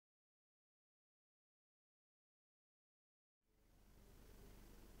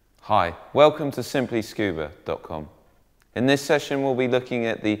Hi, welcome to simplyscuba.com. In this session we'll be looking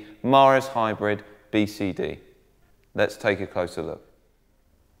at the Mares Hybrid BCD. Let's take a closer look.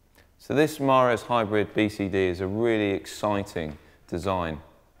 So this Mares Hybrid BCD is a really exciting design.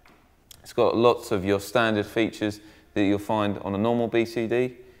 It's got lots of your standard features that you'll find on a normal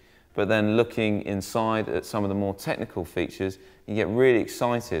BCD, but then looking inside at some of the more technical features, you get really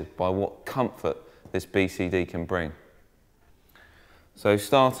excited by what comfort this BCD can bring. So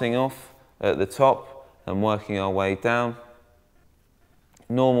starting off at the top and working our way down,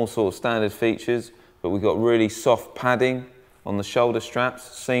 normal sort of standard features, but we've got really soft padding on the shoulder straps,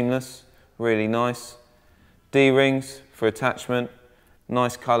 seamless, really nice. D-rings for attachment,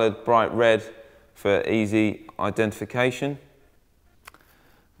 nice coloured bright red for easy identification.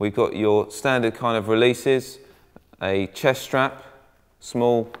 We've got your standard kind of releases, a chest strap,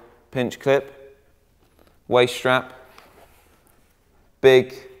 small pinch clip, waist strap,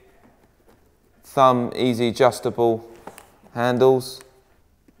 big thumb easy adjustable handles,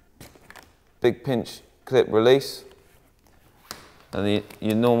 big pinch clip release, and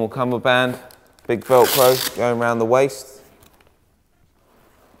your normal cummerbund, big Velcro going around the waist.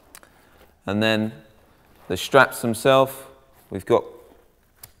 And then the straps themselves, we've got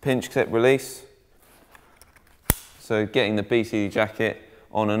pinch clip release, so getting the BCD jacket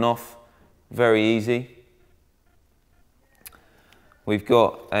on and off, very easy. We've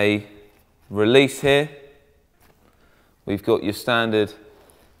got a release here. We've got your standard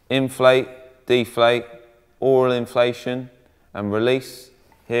inflate, deflate, oral inflation and release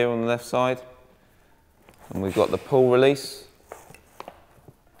here on the left side. And we've got the pull release.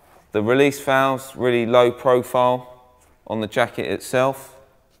 The release valves, really low profile on the jacket itself.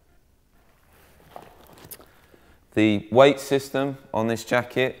 The weight system on this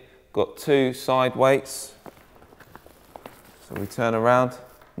jacket, got two side weights. So we turn around,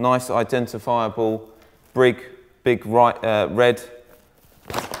 nice identifiable big red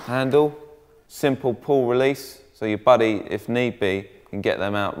handle, simple pull release, so your buddy, if need be, can get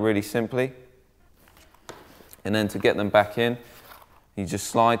them out really simply. And then to get them back in, you just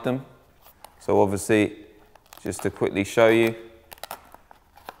slide them. So obviously, just to quickly show you,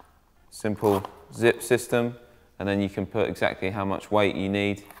 simple zip system, and then you can put exactly how much weight you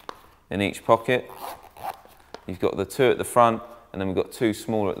need in each pocket. You've got the two at the front, and then we've got two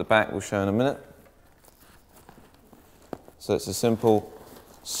smaller at the back, we'll show in a minute. So it's a simple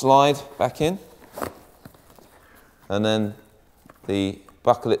slide back in. And then the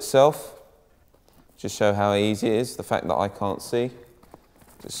buckle itself, just show how easy it is, the fact that I can't see.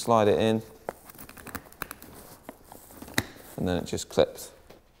 Just slide it in, and then it just clips.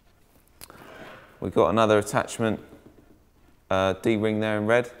 We've got another attachment, D-ring there in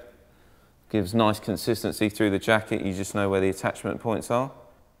red. Gives nice consistency through the jacket, you just know where the attachment points are.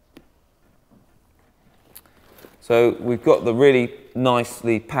 So we've got the really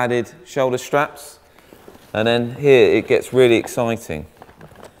nicely padded shoulder straps, and then here it gets really exciting.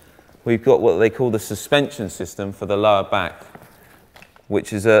 We've got what they call the suspension system for the lower back,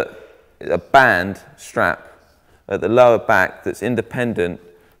 which is a band strap at the lower back that's independent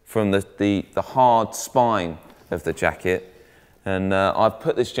from the hard spine of the jacket. And I've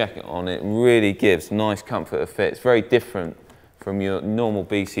put this jacket on, it really gives nice comfort of fit. It's very different from your normal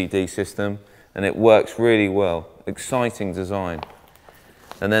BCD system, and it works really well. Exciting design.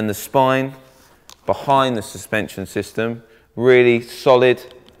 And then the spine behind the suspension system, really solid.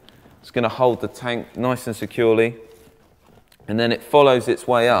 It's going to hold the tank nice and securely. And then it follows its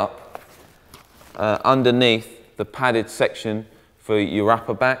way up underneath the padded section for your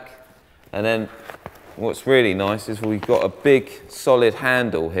upper back. And then what's really nice is we've got a big solid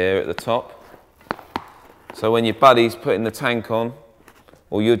handle here at the top. So when your buddy's putting the tank on,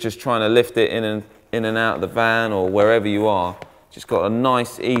 or you're just trying to lift it in and out of the van or wherever you are, just got a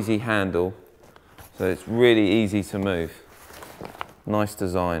nice easy handle. So it's really easy to move. Nice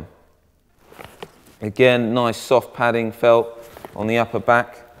design. Again, nice soft padding felt on the upper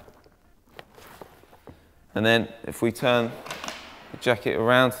back. And then if we turn the jacket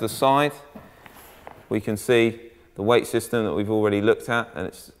around to the side, we can see the weight system that we've already looked at, and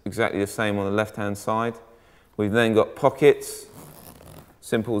it's exactly the same on the left-hand side. We've then got pockets,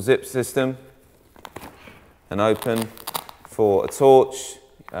 simple zip system, and open for a torch,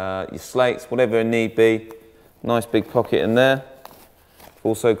 your slates, whatever it need be. Nice big pocket in there.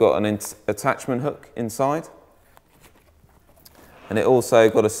 Also got an attachment hook inside. And it also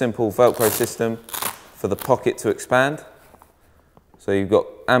got a simple Velcro system for the pocket to expand. So you've got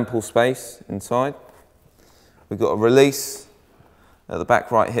ample space inside. We've got a release at the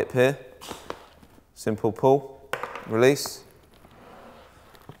back right hip here. Simple pull, release.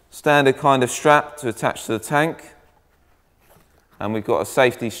 Standard kind of strap to attach to the tank, and we've got a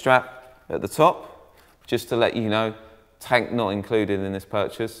safety strap at the top, just to let you know, tank not included in this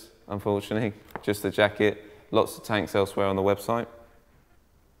purchase, unfortunately, just the jacket. Lots of tanks elsewhere on the website.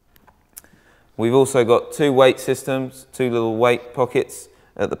 We've also got two weight systems, two little weight pockets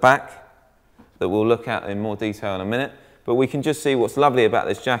at the back that we'll look at in more detail in a minute. But we can just see what's lovely about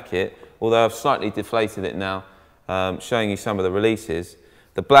this jacket, although I've slightly deflated it now, showing you some of the releases.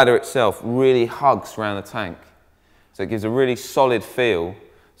 The bladder itself really hugs around the tank. So it gives a really solid feel.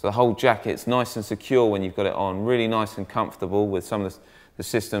 So the whole jacket's nice and secure when you've got it on, really nice and comfortable with some of the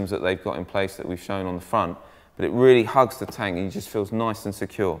systems that they've got in place that we've shown on the front. But it really hugs the tank and it just feels nice and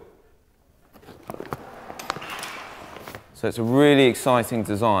secure. So it's a really exciting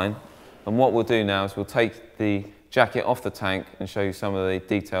design. And what we'll do now is we'll take the jacket off the tank and show you some of the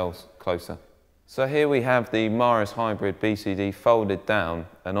details closer. So here we have the Mares Hybrid BCD folded down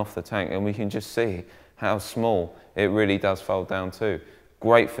and off the tank, and we can just see how small it really does fold down too.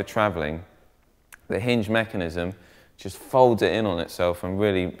 Great for travelling. The hinge mechanism just folds it in on itself and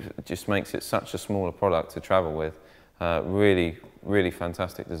really just makes it such a smaller product to travel with. Really, really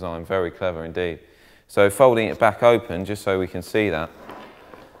fantastic design, very clever indeed. So folding it back open, just so we can see that,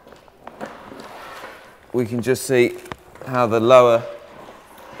 we can just see how the lower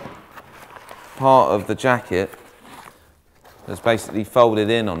part of the jacket is basically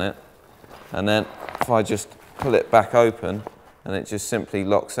folded in on it, and then if I just pull it back open and it just simply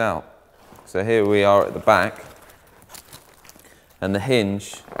locks out. So here we are at the back and the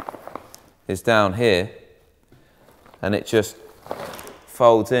hinge is down here and it just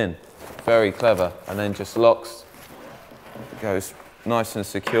folds in, very clever, and then just locks, goes nice and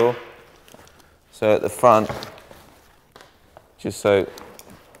secure. So at the front, just so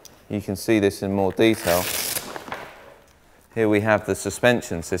you can see this in more detail, here we have the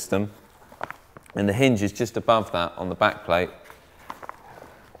suspension system, and the hinge is just above that on the back plate,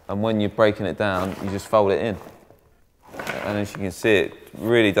 and when you're breaking it down, you just fold it in. And as you can see, it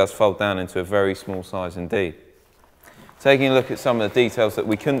really does fold down into a very small size indeed. Taking a look at some of the details that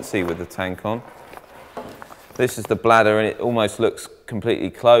we couldn't see with the tank on. This is the bladder, and it almost looks completely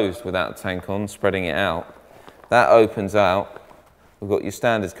closed without the tank on, spreading it out. That opens out. We've got your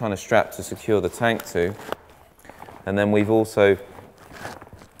standard kind of strap to secure the tank to. And then we've also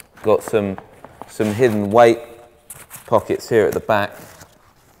got some hidden weight pockets here at the back,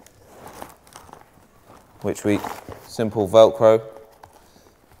 which we simple Velcro,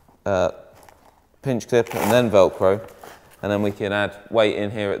 pinch clip and then Velcro. And then we can add weight in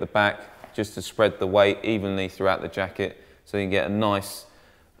here at the back just to spread the weight evenly throughout the jacket, so you can get a nice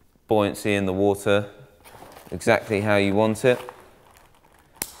buoyancy in the water, exactly how you want it.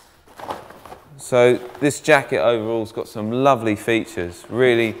 So this jacket overall's got some lovely features,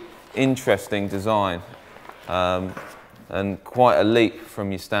 really interesting design, and quite a leap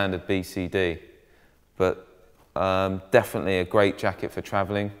from your standard BCD, but definitely a great jacket for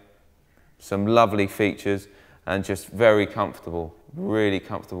travelling. Some lovely features and just very comfortable, really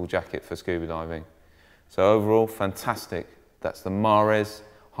comfortable jacket for scuba diving. So overall, fantastic. That's the Mares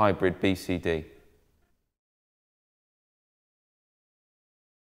Hybrid BCD.